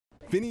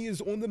Vinny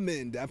is on the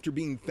mend after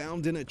being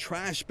found in a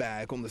trash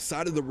bag on the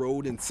side of the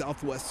road in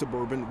southwest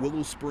suburban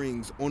Willow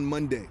Springs on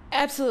Monday.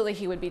 Absolutely,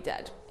 he would be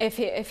dead.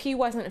 If he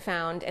wasn't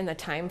found in the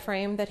time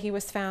frame that he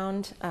was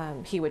found,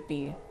 he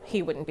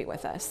wouldn't be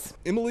with us.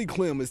 Emily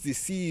Clem is the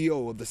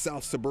CEO of the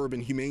South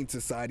Suburban Humane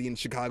Society in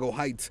Chicago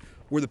Heights,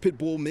 where the pit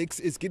bull mix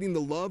is getting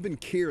the love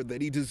and care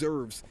that he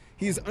deserves.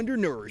 He is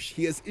undernourished.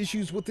 He has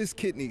issues with his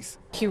kidneys.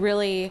 He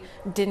really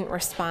didn't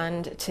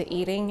respond to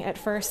eating at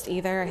first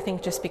either. I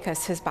think just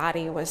because his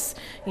body was,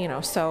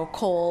 so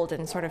cold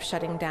and sort of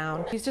shutting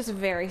down. He's just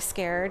very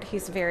scared.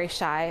 He's very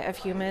shy of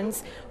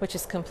humans, which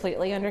is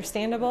completely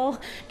understandable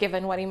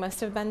given what he must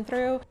have been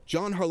through.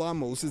 John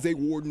Harlamos is a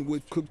warden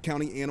with Cook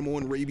County Animal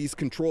and Rabies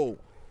Control.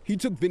 He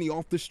took Vinny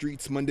off the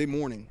streets Monday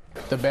morning.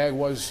 The bag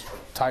was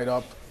tied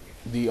up.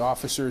 The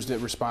officers that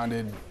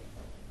responded,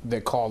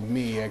 that called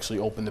me, actually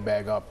opened the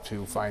bag up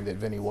to find that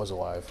Vinny was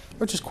alive.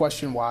 But just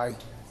question why.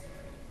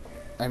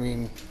 I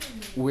mean,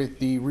 with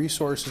the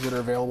resources that are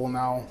available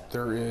now,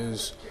 there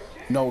is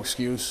no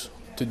excuse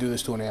to do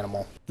this to an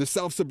animal. The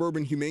South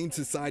Suburban Humane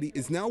Society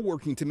is now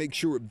working to make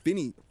sure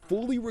Vinny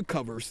fully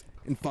recovers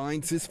and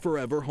finds his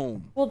forever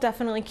home. We'll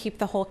definitely keep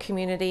the whole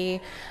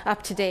community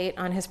up to date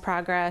on his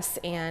progress,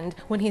 and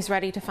when he's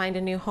ready to find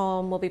a new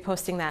home, we'll be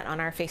posting that on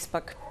our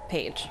Facebook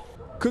page.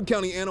 Cook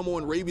County Animal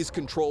and Rabies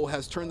Control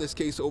has turned this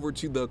case over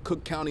to the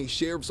Cook County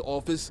Sheriff's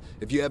Office.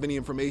 If you have any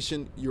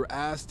information, you're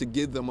asked to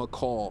give them a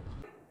call.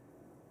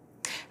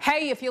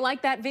 Hey, if you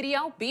like that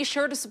video, be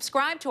sure to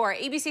subscribe to our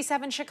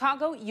ABC7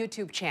 Chicago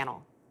YouTube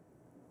channel.